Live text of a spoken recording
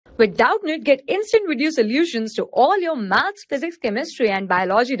With Doubtnut, get instant video solutions to all your maths, physics, chemistry, and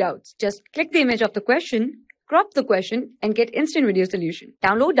biology doubts. Just click the image of the question, crop the question, and get instant video solution.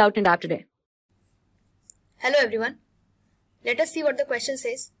 Download Doubtnut app today. Hello everyone. Let us see what the question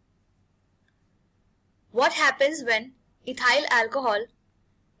says. What happens when ethyl alcohol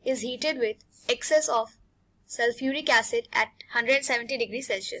is heated with excess of sulphuric acid at 170 degrees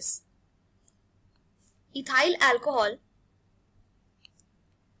Celsius? Ethyl alcohol,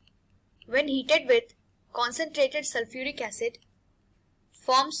 when heated with concentrated sulphuric acid,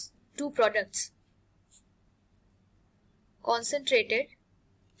 forms two products. Concentrated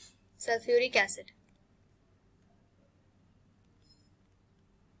sulphuric acid.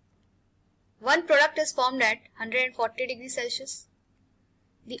 One product is formed at 140 degrees Celsius.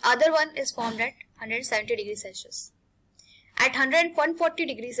 The other one is formed at 170 degrees Celsius. At 140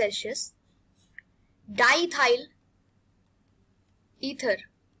 degrees Celsius, diethyl ether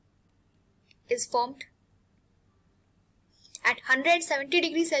is formed. At 170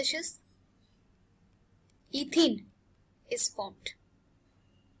 degrees Celsius, ethene is formed.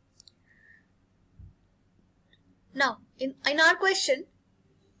 Now, in our question,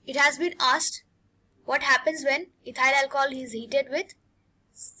 it has been asked what happens when ethyl alcohol is heated with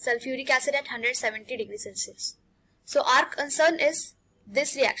sulphuric acid at 170 degrees Celsius. So our concern is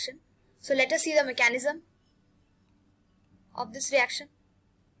this reaction. So let us see the mechanism of this reaction.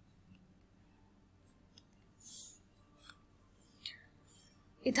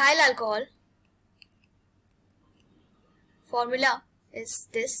 Ethyl alcohol formula is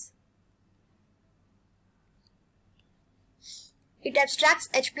this. It abstracts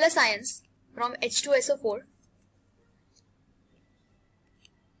H plus ions from H2SO4.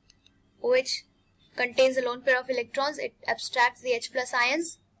 OH contains a lone pair of electrons. It abstracts the H plus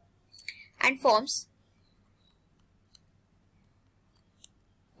ions and forms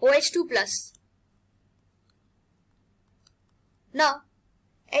OH2 plus. Now,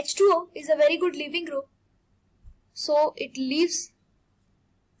 H2O is a very good leaving group. So, it leaves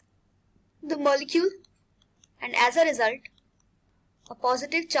the molecule, and as a result, a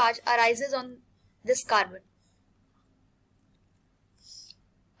positive charge arises on this carbon.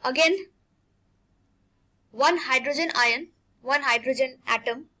 Again, one hydrogen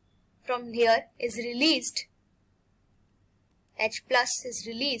atom from here is released. H plus is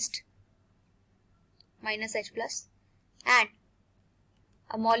released, minus H plus, and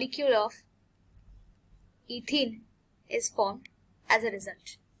a molecule of ethene is formed as a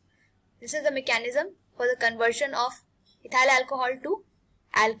result. This is the mechanism for the conversion of ethyl alcohol to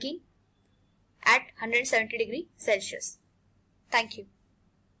alkene at 170 degrees Celsius. Thank you.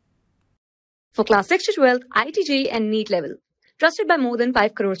 For class 6 to 12, IIT JEE and NEET level. Trusted by more than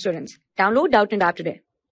 5 crore students. Download Doubtnut app today.